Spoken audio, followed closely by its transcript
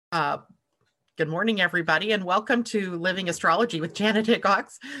Uh, Good morning, everybody, and welcome to Living Astrology with Janet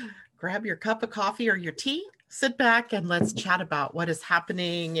Hickox. Grab your cup of coffee or your tea, sit back, and let's chat about what is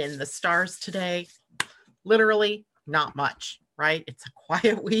happening in the stars today. Literally, not much, right? It's a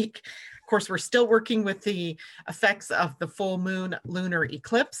quiet week. Of course, we're still working with the effects of the full moon lunar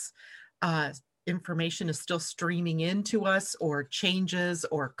eclipse. Information is still streaming into us, or changes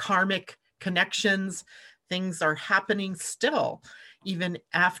or karmic connections. Things are happening still, even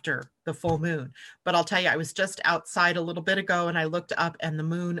after the full moon. But I'll tell you, I was just outside a little bit ago and I looked up and the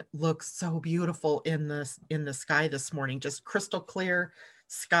moon looks so beautiful in the sky this morning, just crystal clear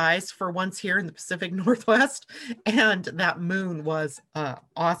skies for once here in the Pacific Northwest. And that moon was an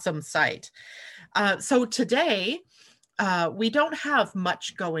awesome sight. So today, we don't have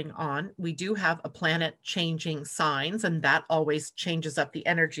much going on. We do have a planet changing signs, and that always changes up the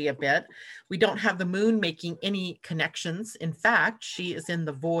energy a bit. We don't have the moon making any connections. In fact, she is in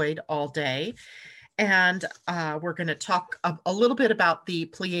the void all day. And we're going to talk a little bit about the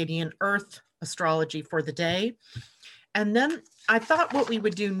Pleiadian Earth astrology for the day. And then I thought what we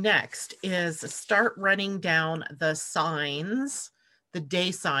would do next is start running down the signs, the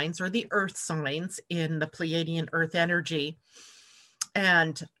day signs or the earth signs in the Pleiadian earth energy,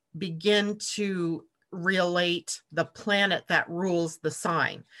 and begin to relate the planet that rules the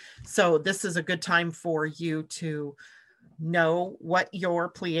sign. So this is a good time for you to know what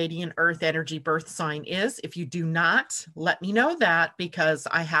your Pleiadian earth energy birth sign is. If you do not, let me know that, because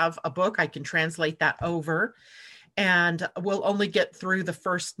I have a book, I can translate that over. And we'll only get through the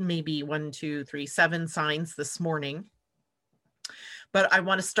first maybe 7 signs this morning. But I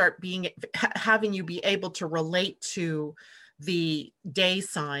want to start having you be able to relate to the day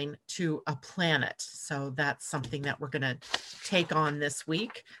sign to a planet. So that's something that we're going to take on this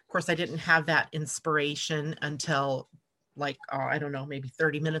week. Of course, I didn't have that inspiration until I don't know, maybe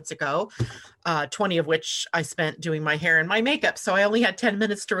 30 minutes ago, 20 of which I spent doing my hair and my makeup. So I only had 10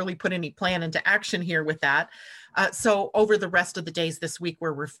 minutes to really put any plan into action here with that. So over the rest of the days this week,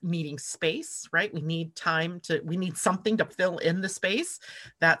 where we're needing space, right? We need something to fill in the space.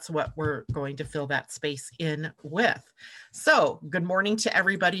 That's what we're going to fill that space in with. So good morning to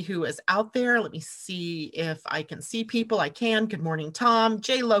everybody who is out there. Let me see if I can see people. I can. Good morning, Tom.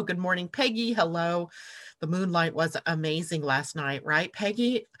 J-Lo, good morning. Peggy, hello. The moonlight was amazing last night, right,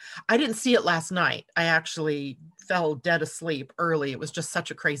 Peggy? I didn't see it last night. I actually fell dead asleep early. It was just such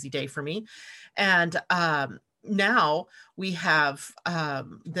a crazy day for me. And now we have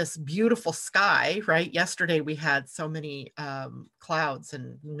this beautiful sky, right? Yesterday we had so many clouds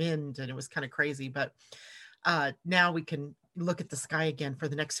and wind, and it was kind of crazy. But now we can look at the sky again for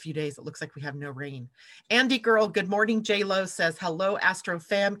the next few days. It looks like we have no rain. Andy Girl, good morning. J-Lo says, hello, Astro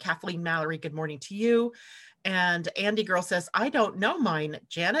Fam. Kathleen Mallory, good morning to you. And Andy Girl says, I don't know mine,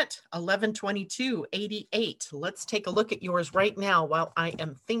 Janet, 11/22/88. Let's take a look at yours right now while I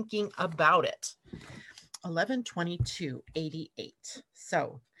am thinking about it. 11/22/88.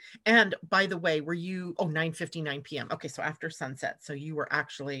 So, and by the way, were you, 9:59 p.m. Okay, so after sunset. So you were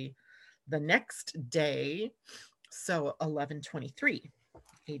actually the next day. So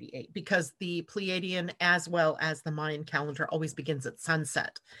 11/23/88, because the Pleiadian as well as the Mayan calendar always begins at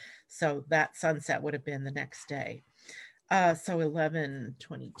sunset. So that sunset would have been the next day. So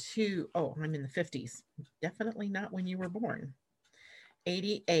 11/22. Oh, I'm in the 50s. Definitely not when you were born.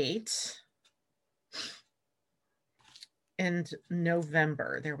 88 in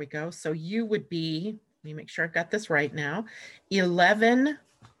November. There we go. So you would be, let me make sure I've got this right now, 11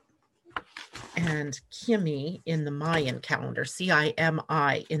 and Kimi in the Mayan calendar,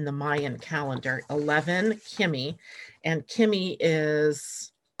 CIMI in the Mayan calendar, 11 Kimi, and Kimi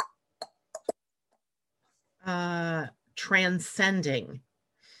is transcending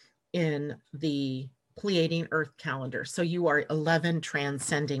in the Pleiadian Earth calendar. So you are 11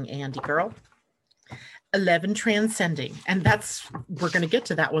 transcending, Andy Girl. 11 transcending, and we're going to get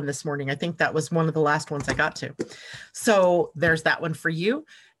to that one this morning. I think that was one of the last ones I got to. So there's that one for you.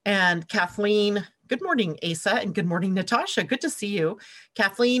 And Kathleen, good morning, Asa, and good morning, Natasha. Good to see you.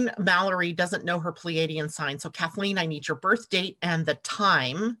 Kathleen Mallory doesn't know her Pleiadian sign. So Kathleen, I need your birth date and the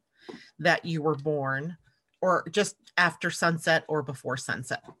time that you were born, or just after sunset or before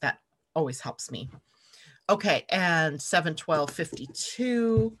sunset. That always helps me. Okay, and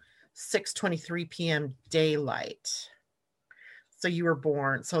 7/12/52, 6:23 p.m. daylight. So you were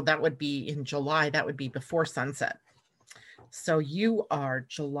born, so that would be in July. That would be before sunset. So you are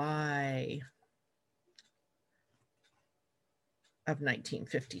July of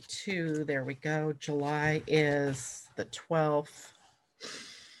 1952. There we go. July is the 12th.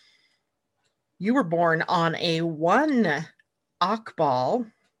 You were born on a 1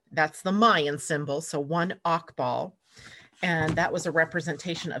 Akbal That's the Mayan symbol. So one Akbal. And that was a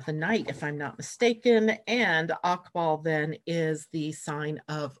representation of the night, if I'm not mistaken. And Akbal then is the sign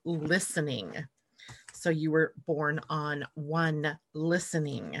of listening. So you were born on one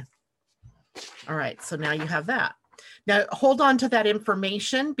listening. All right, so now you have that. Now hold on to that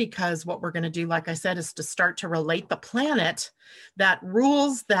information, because what we're going to do, like I said, is to start to relate the planet that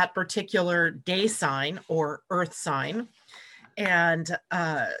rules that particular day sign or earth sign, and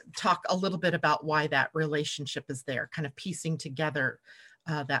talk a little bit about why that relationship is there, kind of piecing together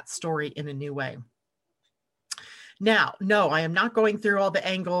that story in a new way. Now, no, I am not going through all the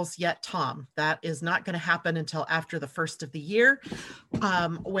angles yet, Tom. That is not going to happen until after the first of the year.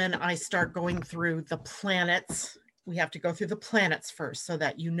 When I start going through the planets, we have to go through the planets first so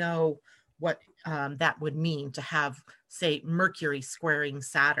that you know what that would mean to have, say, Mercury squaring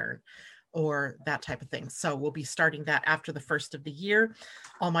Saturn or that type of thing. So we'll be starting that after the first of the year.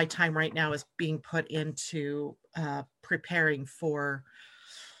 All my time right now is being put into preparing for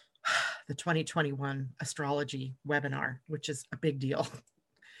the 2021 astrology webinar, which is a big deal.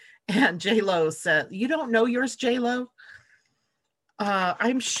 And J-Lo said, you don't know yours, J-Lo?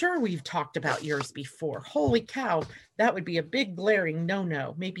 I'm sure we've talked about yours before. Holy cow, that would be a big glaring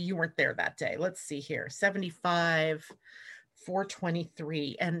no-no. Maybe you weren't there that day. Let's see here, 75,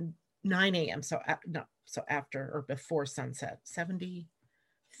 423, and 9 a.m. So no, so after or before sunset,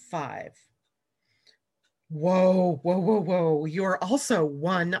 75. Whoa, whoa, whoa, whoa. You're also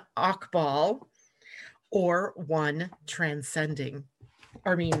one Akbal or one transcending.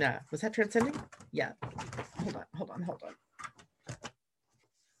 I mean, was that transcending? Yeah. Hold on.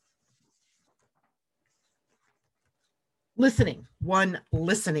 Listening, one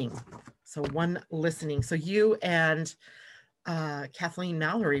listening. So one listening. So you and Kathleen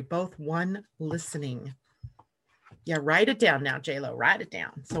Mallory, both one listening. Yeah, write it down now, J-Lo, write it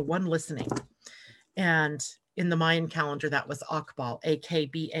down. So one listening. And in the Mayan calendar, that was Akbal,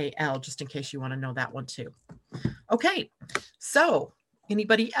 A-K-B-A-L, just in case you want to know that one too. Okay, so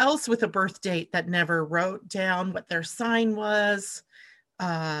anybody else with a birth date that never wrote down what their sign was?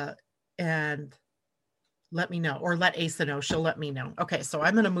 And let me know, or let Asa know, she'll let me know. Okay, so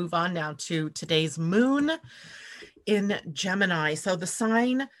I'm going to move on now to today's moon in Gemini. So the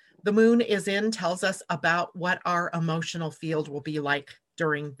sign the moon is in tells us about what our emotional field will be like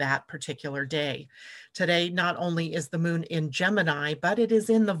during that particular day. Today, not only is the moon in Gemini, but it is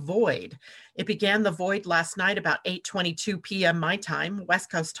in the void. It began the void last night about 8:22 p.m. my time, West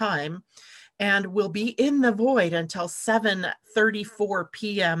Coast time, and will be in the void until 7:34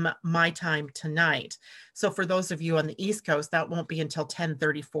 p.m. my time tonight. So for those of you on the East Coast, that won't be until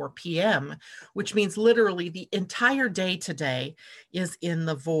 10:34 p.m., which means literally the entire day today is in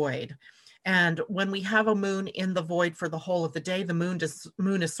the void. And when we have a moon in the void for the whole of the day, the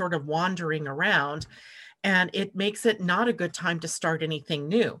moon is sort of wandering around, and it makes it not a good time to start anything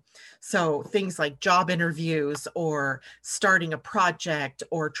new. So things like job interviews or starting a project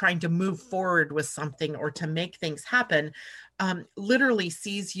or trying to move forward with something or to make things happen literally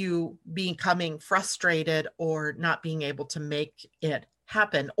sees you becoming frustrated or not being able to make it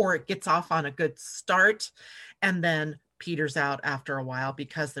happen, or it gets off on a good start and then peters out after a while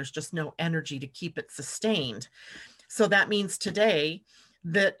because there's just no energy to keep it sustained. So that means today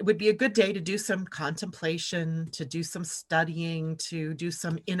that would be a good day to do some contemplation, to do some studying, to do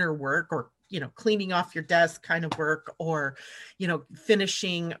some inner work, or cleaning off your desk kind of work, or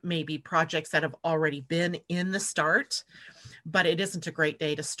finishing maybe projects that have already been in the start. But it isn't a great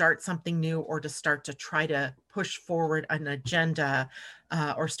day to start something new or to start to try to push forward an agenda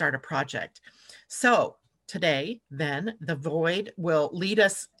or start a project. So today, then, the void will lead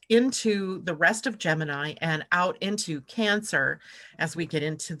us into the rest of Gemini and out into Cancer as we get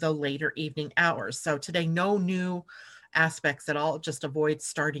into the later evening hours. So today, no new aspects at all. Just avoid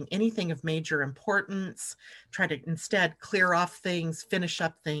starting anything of major importance. Try to instead clear off things, finish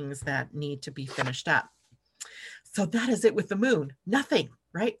up things that need to be finished up. So that is it with the moon. Nothing,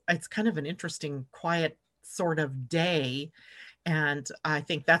 right? It's kind of an interesting, quiet sort of day. And I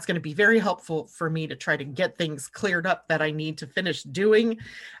think that's going to be very helpful for me to try to get things cleared up that I need to finish doing.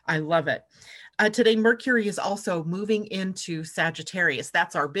 I love it. Today, Mercury is also moving into Sagittarius.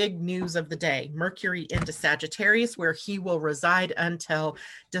 That's our big news of the day. Mercury into Sagittarius, where he will reside until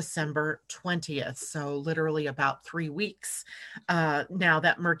December 20th. So literally about 3 weeks now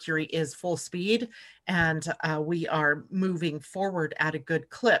that Mercury is full speed, and we are moving forward at a good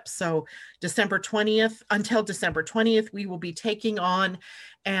clip. So December 20th, until December 20th, we will be taking on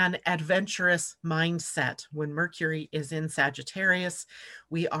an adventurous mindset. When Mercury is in Sagittarius,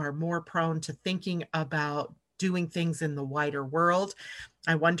 we are more prone to thinking about doing things in the wider world.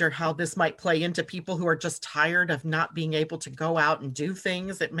 I wonder how this might play into people who are just tired of not being able to go out and do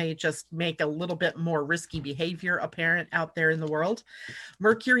things. It may just make a little bit more risky behavior apparent out there in the world.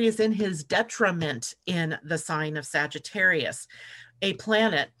 Mercury is in his detriment in the sign of Sagittarius, a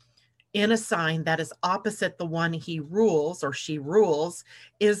planet in a sign that is opposite the one he rules or she rules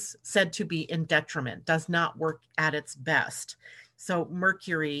is said to be in detriment, does not work at its best. So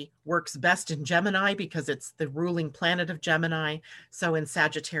Mercury works best in Gemini because it's the ruling planet of Gemini. So in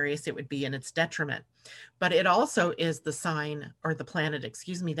Sagittarius, it would be in its detriment. But it also is the sign, or the planet,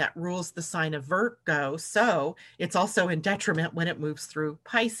 excuse me, that rules the sign of Virgo. So it's also in detriment when it moves through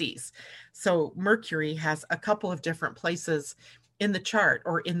Pisces. So Mercury has a couple of different places in the chart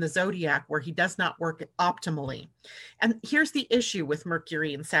or in the zodiac where he does not work optimally. And here's the issue with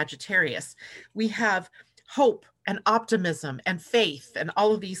Mercury and Sagittarius. We have hope and optimism and faith and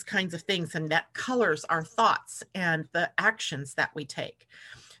all of these kinds of things, and that colors our thoughts and the actions that we take.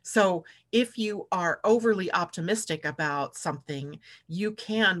 So if you are overly optimistic about something, you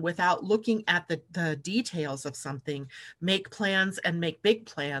can, without looking at the details of something, make plans and make big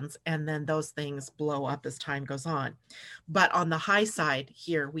plans, and then those things blow up as time goes on. But on the high side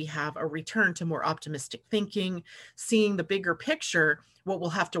here, we have a return to more optimistic thinking, seeing the bigger picture. What we'll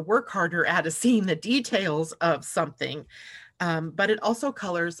have to work harder at is seeing the details of something. But it also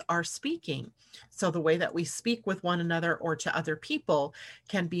colors our speaking. So the way that we speak with one another or to other people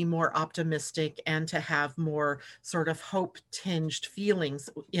can be more optimistic and to have more sort of hope-tinged feelings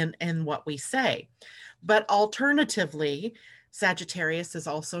in what we say. But alternatively, Sagittarius is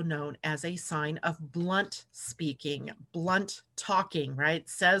also known as a sign of blunt speaking, blunt talking, right?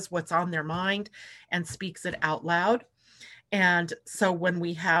 Says what's on their mind and speaks it out loud. And so when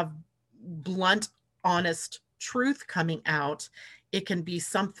we have blunt, honest truth coming out, it can be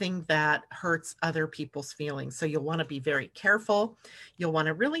something that hurts other people's feelings. So you'll want to be very careful. You'll want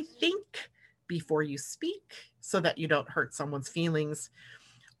to really think before you speak so that you don't hurt someone's feelings,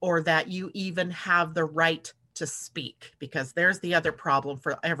 or that you even have the right to speak, because there's the other problem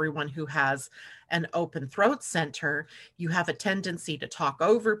for everyone who has an open throat center. You have a tendency to talk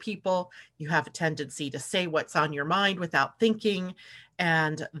over people. You have a tendency to say what's on your mind without thinking.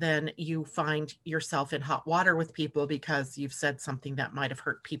 And then you find yourself in hot water with people because you've said something that might have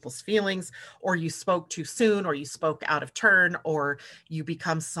hurt people's feelings, or you spoke too soon, or you spoke out of turn, or you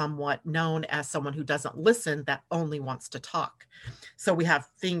become somewhat known as someone who doesn't listen, that only wants to talk. So we have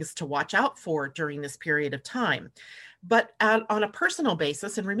things to watch out for during this period of time. But on a personal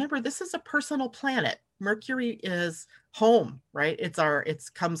basis, and remember, this is a personal planet. Mercury is home, right? It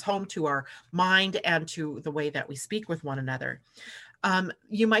comes home to our mind and to the way that we speak with one another.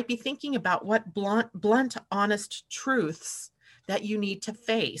 You might be thinking about what blunt, honest truths that you need to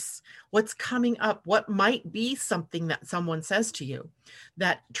face, what's coming up, what might be something that someone says to you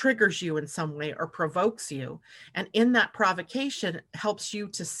that triggers you in some way or provokes you. And in that provocation helps you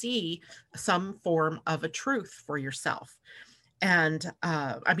to see some form of a truth for yourself. And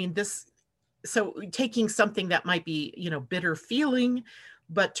so taking something that might be, bitter feeling,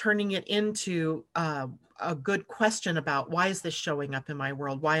 but turning it into a good question about, why is this showing up in my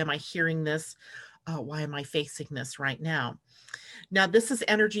world? Why am I hearing this? Why am I facing this right now? Now, this is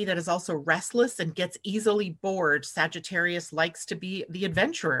energy that is also restless and gets easily bored. Sagittarius likes to be the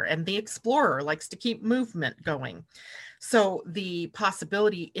adventurer and the explorer, likes to keep movement going. So the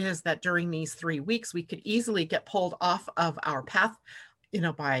possibility is that during these 3 weeks, we could easily get pulled off of our path,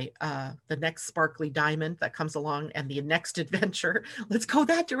 by the next sparkly diamond that comes along and the next adventure. Let's go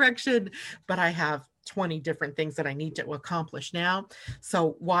that direction. But I have 20 different things that I need to accomplish now.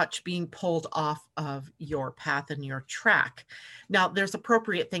 So watch being pulled off of your path and your track. Now, there's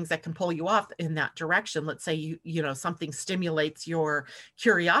appropriate things that can pull you off in that direction. Let's say you something stimulates your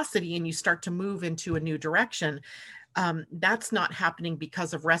curiosity and you start to move into a new direction. That's not happening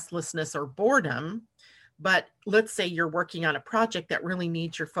because of restlessness or boredom. But let's say you're working on a project that really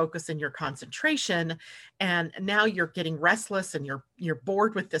needs your focus and your concentration, and now you're getting restless and you're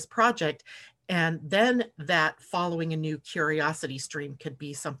bored with this project. And then that following a new curiosity stream could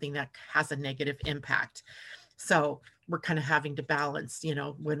be something that has a negative impact. So we're kind of having to balance,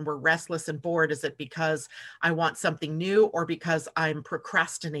 when we're restless and bored, is it because I want something new or because I'm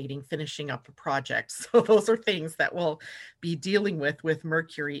procrastinating finishing up a project? So those are things that we'll be dealing with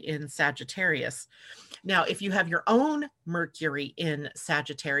Mercury in Sagittarius. Now, if you have your own Mercury in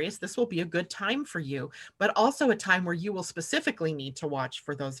Sagittarius, this will be a good time for you, but also a time where you will specifically need to watch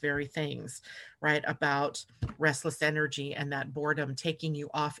for those very things, right? About restless energy and that boredom taking you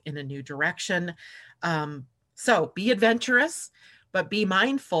off in a new direction. So be adventurous, but be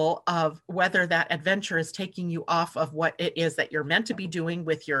mindful of whether that adventure is taking you off of what it is that you're meant to be doing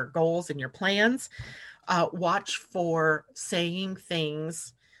with your goals and your plans. Watch for saying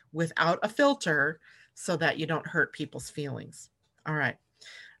things without a filter so that you don't hurt people's feelings. All right.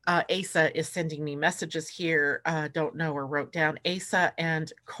 Asa is sending me messages here. Don't know or wrote down. Asa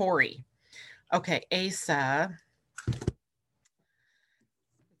and Corey. Okay, Asa.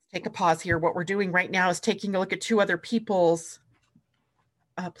 Take a pause here. What we're doing right now is taking a look at two other people's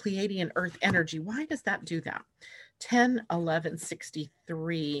Pleiadian Earth energy. Why does that do that? 10, 11,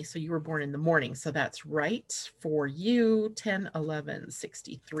 63. So you were born in the morning. So that's right for you. 10, 11,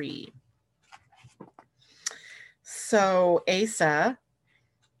 63. So Asa,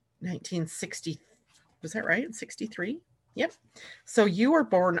 1960, was that right? 63? Yep. So you were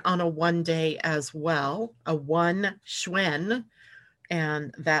born on a 1 day as well, a 1 Shwen,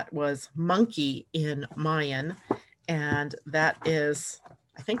 and that was monkey in Mayan. And that is,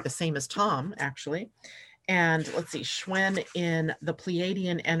 I think, the same as Tom, actually. And let's see, Shwen in the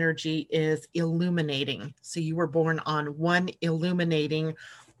Pleiadian energy is illuminating. So you were born on 1 illuminating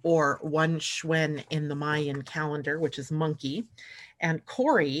or 1 Shwen in the Mayan calendar, which is monkey. And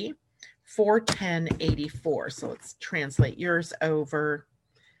Corey, 41084. So let's translate yours over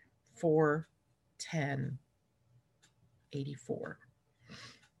 41084.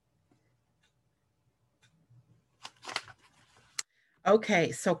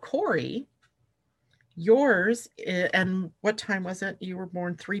 Okay, so Corey, yours, and what time was it? You were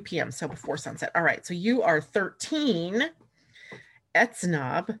born 3 p.m., so before sunset. All right, so you are 13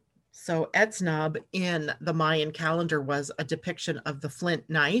 Etznab. So Etznab in the Mayan calendar was a depiction of the flint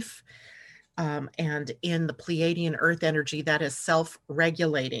knife. And in the Pleiadian Earth energy, that is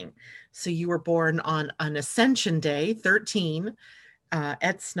self-regulating. So you were born on an ascension day, 13,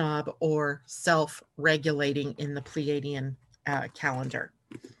 Etznab, or self-regulating in the Pleiadian calendar.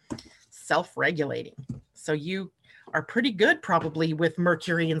 Self-regulating. So you are pretty good probably with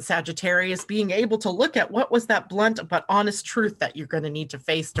Mercury and Sagittarius, being able to look at what was that blunt but honest truth that you're going to need to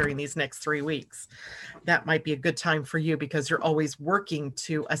face during these next 3 weeks. That might be a good time for you because you're always working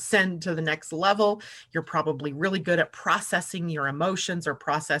to ascend to the next level. You're probably really good at processing your emotions or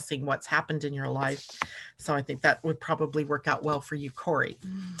processing what's happened in your life. So I think that would probably work out well for you, Corey.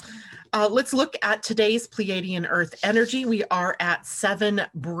 Let's look at today's Pleiadian Earth energy. We are at 7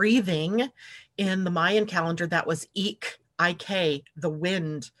 breathing. In the Mayan calendar, that was Ik, the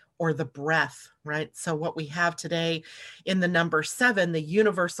wind or the breath, right? So what we have today in the number 7, the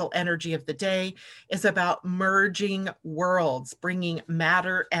universal energy of the day, is about merging worlds, bringing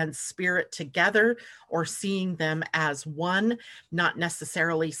matter and spirit together or seeing them as one, not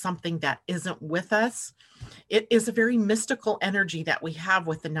necessarily something that isn't with us. It is a very mystical energy that we have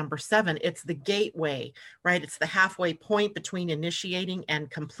with the number 7. It's the gateway, right? It's the halfway point between initiating and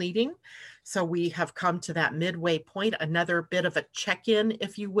completing. So we have come to that midway point, another bit of a check-in,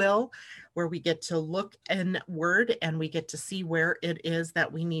 if you will, where we get to look inward and we get to see where it is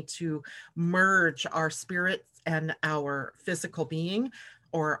that we need to merge our spirit and our physical being,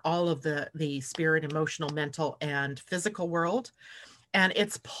 or all of the spirit, emotional, mental, and physical world. And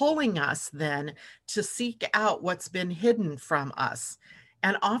it's pulling us then to seek out what's been hidden from us.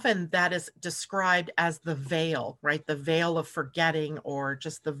 And often that is described as the veil, right? The veil of forgetting, or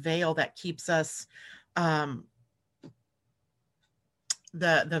just the veil that keeps us, the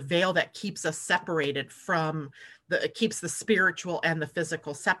veil that keeps us separated from, keeps the spiritual and the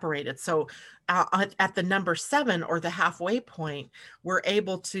physical separated. So at the number 7, or the halfway point, we're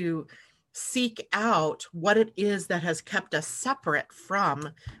able to seek out what it is that has kept us separate from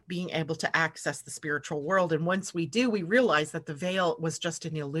being able to access the spiritual world. And once we do, we realize that the veil was just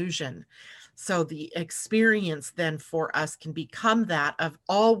an illusion. So the experience then for us can become that of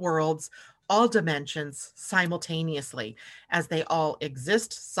all worlds, all dimensions simultaneously, as they all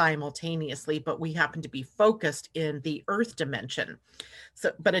exist simultaneously, but we happen to be focused in the earth dimension.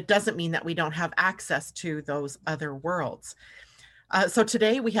 So, but it doesn't mean that we don't have access to those other worlds. So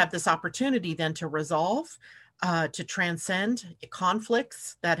today we have this opportunity then to resolve, to transcend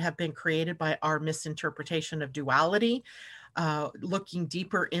conflicts that have been created by our misinterpretation of duality, looking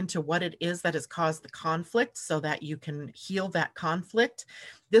deeper into what it is that has caused the conflict so that you can heal that conflict.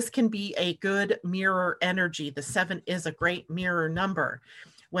 This can be a good mirror energy. The 7 is a great mirror number.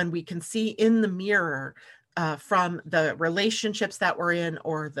 When we can see in the mirror from the relationships that we're in,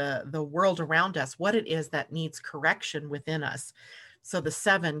 or the world around us, what it is that needs correction within us. So the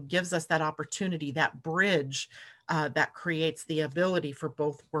 7 gives us that opportunity, that bridge that creates the ability for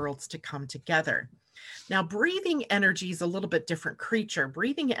both worlds to come together. Now, breathing energy is a little bit different creature.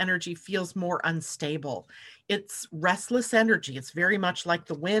 Breathing energy feels more unstable. It's restless energy. It's very much like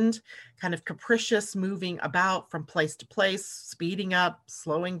the wind, kind of capricious, moving about from place to place, speeding up,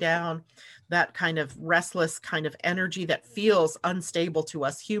 slowing down, that kind of restless kind of energy that feels unstable to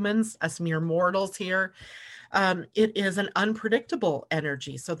us humans, us mere mortals here. It is an unpredictable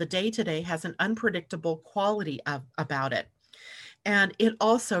energy. So the day today has an unpredictable quality about it. And it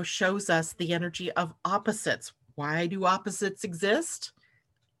also shows us the energy of opposites. Why do opposites exist?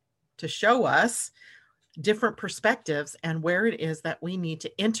 To show us different perspectives and where it is that we need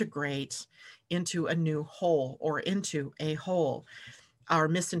to integrate into a new whole or into a whole. Our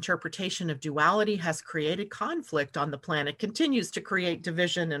misinterpretation of duality has created conflict on the planet, continues to create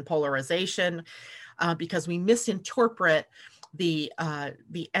division and polarization because we misinterpret the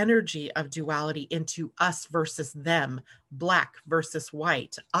energy of duality into us versus them, black versus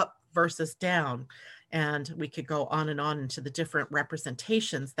white, up versus down. And we could go on and on into the different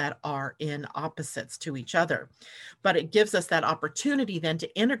representations that are in opposites to each other. But it gives us that opportunity then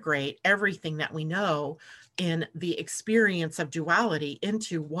to integrate everything that we know in the experience of duality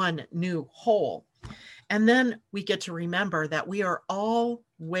into one new whole. And then we get to remember that we are all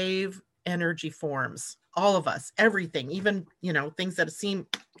wave energy forms. All of us, everything, even, things that seem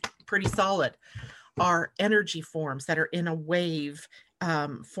pretty solid are energy forms that are in a wave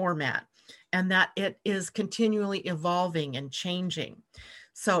format, and that it is continually evolving and changing.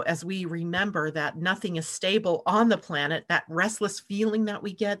 So as we remember that nothing is stable on the planet, that restless feeling that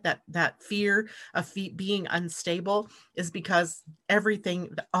we get, that fear of being unstable, is because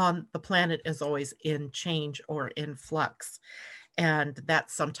everything on the planet is always in change or in flux. And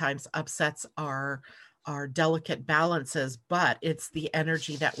that sometimes upsets our delicate balances, but it's the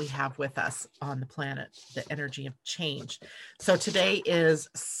energy that we have with us on the planet, the energy of change. So today is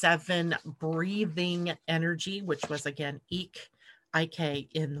 7 breathing energy, which was again Ik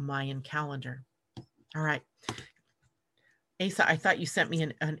in the Mayan calendar. All right. Asa, I thought you sent me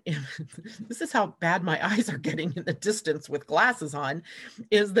this is how bad my eyes are getting in the distance with glasses on,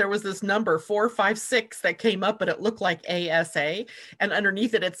 is there was this number 456 that came up, but it looked like ASA, and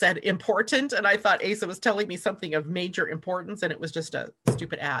underneath it, it said important. And I thought Asa was telling me something of major importance, and it was just a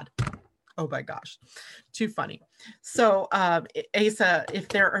stupid ad. Oh my gosh, too funny. So Asa, if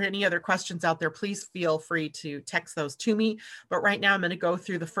there are any other questions out there, please feel free to text those to me. But right now I'm going to go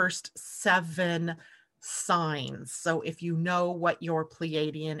through the first 7 signs. So if you know what your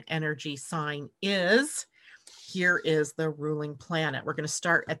Pleiadian energy sign is, here is the ruling planet. We're going to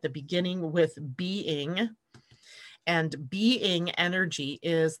start at the beginning with being. And being energy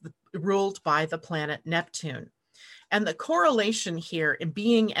is ruled by the planet Neptune. And the correlation here in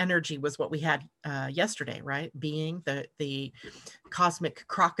being energy was what we had yesterday, right? Being the cosmic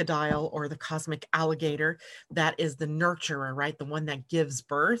crocodile or the cosmic alligator, that is the nurturer, right? The one that gives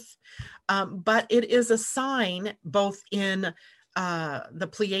birth. But it is a sign both in the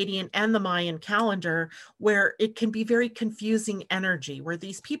Pleiadian and the Mayan calendar where it can be very confusing energy, where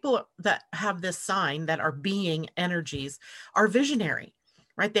these people that have this sign that are being energies are visionary,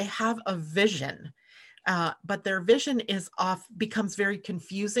 right? They have a vision. But their vision becomes very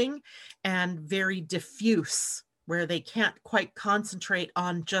confusing and very diffuse, where they can't quite concentrate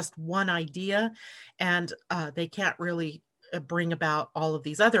on just one idea, and they can't really bring about all of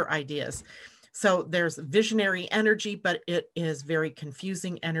these other ideas. So there's visionary energy, but it is very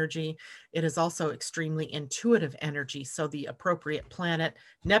confusing energy. It is also extremely intuitive energy. So the appropriate planet,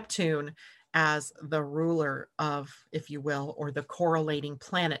 Neptune, as the ruler of, if you will, or the correlating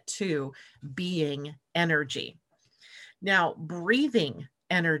planet to being energy. Now, breathing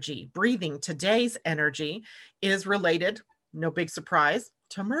energy, today's energy is related, no big surprise,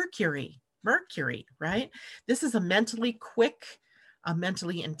 to Mercury. Mercury, right? This is a mentally quick, a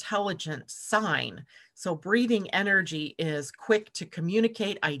mentally intelligent sign. So breathing energy is quick to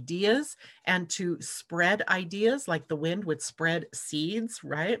communicate ideas and to spread ideas, like the wind would spread seeds,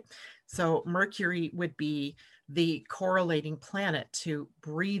 right? So Mercury would be the correlating planet to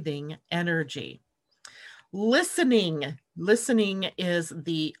breathing energy. Listening is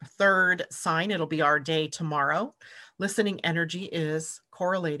the 3rd sign. It'll be our day tomorrow. Listening energy is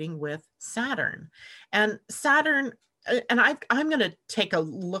correlating with Saturn. And Saturn, and I'm going to take a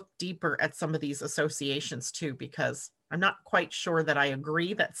look deeper at some of these associations too, because I'm not quite sure that I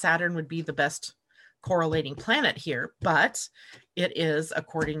agree that Saturn would be the best correlating planet here, but it is,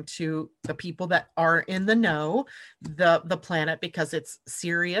 according to the people that are in the know, the planet, because it's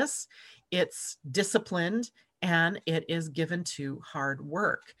serious, it's disciplined, and it is given to hard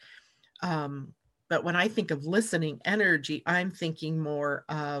work. But when I think of listening energy, I'm thinking more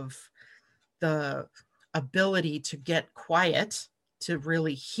of the ability to get quiet, to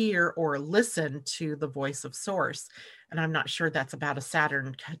really hear or listen to the voice of source. And I'm not sure that's about a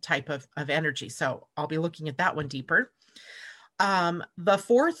Saturn type of energy. So I'll be looking at that one deeper. The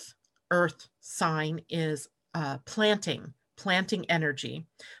fourth earth sign is planting energy.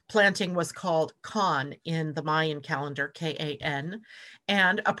 Planting was called Kan in the Mayan calendar, Kan,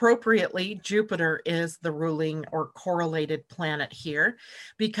 and appropriately, Jupiter is the ruling or correlated planet here,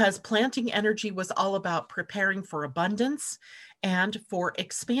 because planting energy was all about preparing for abundance and for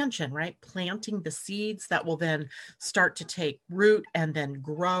expansion, right? Planting the seeds that will then start to take root and then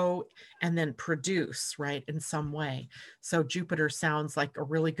grow and then produce, right, in some way. So Jupiter sounds like a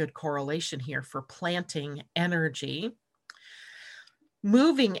really good correlation here for planting energy.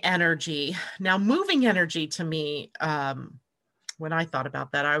 Moving energy. Now, moving energy to me, when I thought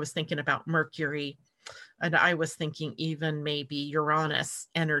about that, I was thinking about Mercury, and I was thinking even maybe Uranus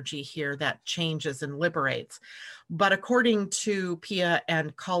energy here that changes and liberates. But according to Pia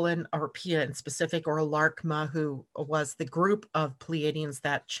and Colin, or Pia in specific, or Larkma, who was the group of Pleiadians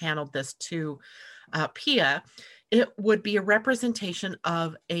that channeled this to Pia, it would be a representation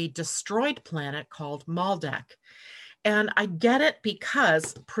of a destroyed planet called Maldek. And I get it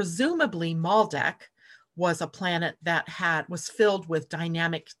because presumably Maldek was a planet that was filled with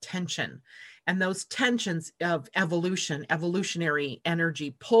dynamic tension. And those tensions of evolutionary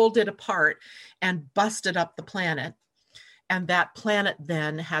energy pulled it apart and busted up the planet. And that planet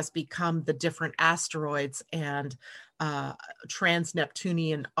then has become the different asteroids and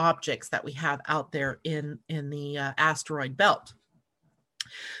trans-Neptunian objects that we have out there in the asteroid belt.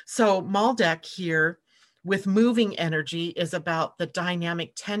 So Maldek here, with moving energy, is about the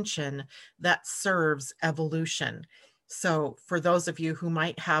dynamic tension that serves evolution. So for those of you who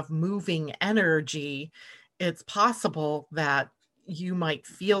might have moving energy, it's possible that you might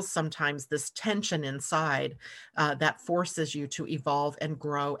feel sometimes this tension inside that forces you to evolve and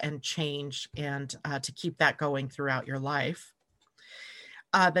grow and change, and to keep that going throughout your life.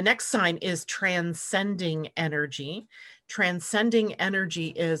 The next sign is transcending energy. Transcending energy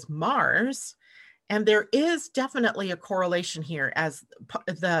is Mars. And there is definitely a correlation here, as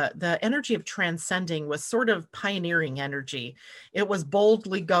the energy of transcending was sort of pioneering energy. It was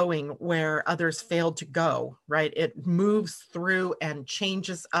boldly going where others failed to go, right? It moves through and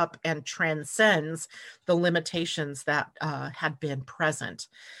changes up and transcends the limitations that had been present.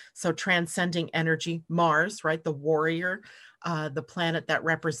 So transcending energy, Mars, right? The warrior, the planet that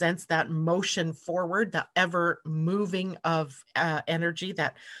represents that motion forward, the ever moving of energy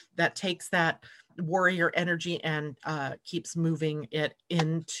that takes that warrior energy and keeps moving it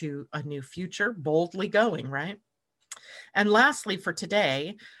into a new future, boldly going, right? And lastly for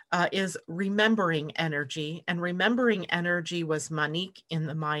today is remembering energy. And remembering energy was Manik in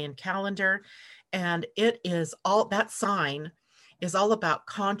the Mayan calendar. And it is all, that sign is all about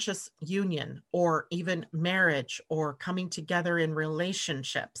conscious union, or even marriage, or coming together in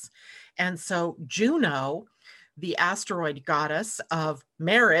relationships. And so Juno, the asteroid goddess of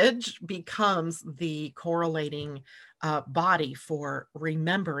marriage, becomes the correlating body for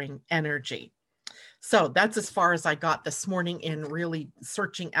remembering energy. So that's as far as I got this morning in really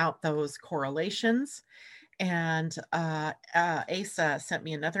searching out those correlations. And Asa sent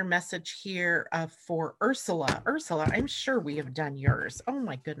me another message here for Ursula. Ursula, I'm sure we have done yours. Oh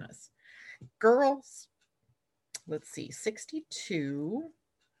my goodness. Girls, let's see, 62.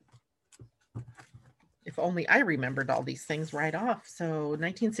 If only I remembered all these things right off. So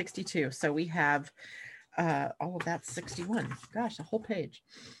 1962. So we have all of that 61. Gosh, a whole page.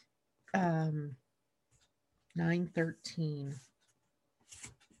 9/13.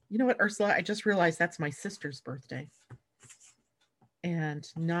 You know what, Ursula? I just realized that's my sister's birthday. And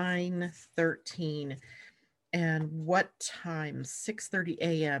 9/13. And what time? 6:30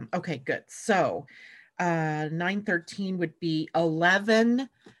 a.m. Okay, good. So 9/13 would be 11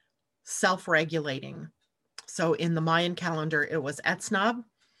 self-regulating. So in the Mayan calendar, it was Etznab,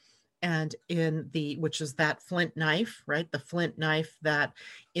 and which is that flint knife, right? The flint knife that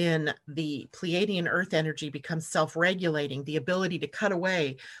in the Pleiadian earth energy becomes self-regulating, the ability to cut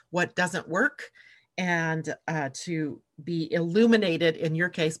away what doesn't work and to be illuminated, in your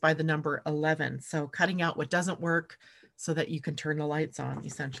case, by the number 11. So cutting out what doesn't work so that you can turn the lights on,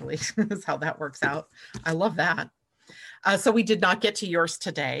 essentially, is how that works out. I love that. So we did not get to yours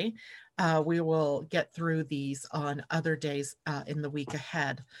today. We will get through these on other days in the week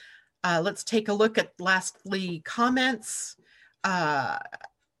ahead. Let's take a look at lastly comments.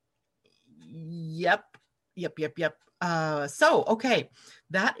 Yep. Okay,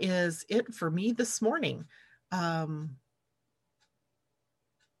 that is it for me this morning.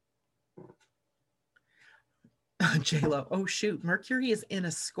 J-Lo, oh shoot, Mercury is in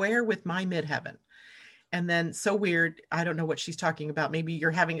a square with my midheaven. And then so weird, I don't know what she's talking about. Maybe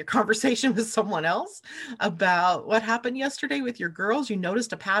you're having a conversation with someone else about what happened yesterday with your girls. You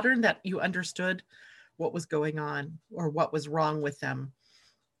noticed a pattern that you understood what was going on or what was wrong with them.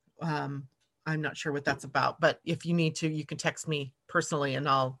 I'm not sure what that's about, but if you need to, you can text me personally and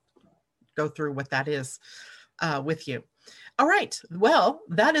I'll go through what that is with you. All right. Well,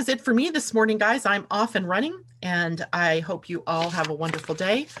 that is it for me this morning, guys. I'm off and running, and I hope you all have a wonderful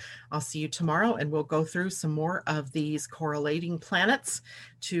day. I'll see you tomorrow, and we'll go through some more of these correlating planets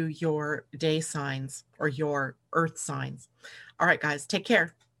to your day signs or your earth signs. All right, guys, take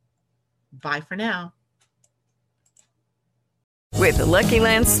care. Bye for now. With the Lucky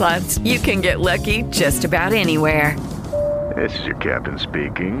Land Slots, you can get lucky just about anywhere. This is your captain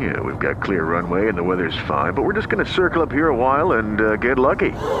speaking. We've got clear runway and the weather's fine, but we're just going to circle up here a while and get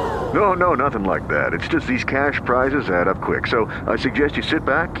lucky. No, nothing like that. It's just these cash prizes add up quick. So I suggest you sit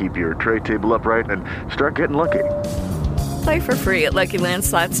back, keep your tray table upright, and start getting lucky. Play for free at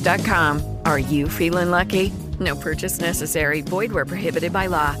LuckyLandSlots.com. Are you feeling lucky? No purchase necessary. Void where prohibited by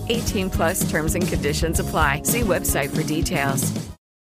law. 18+ terms and conditions apply. See website for details.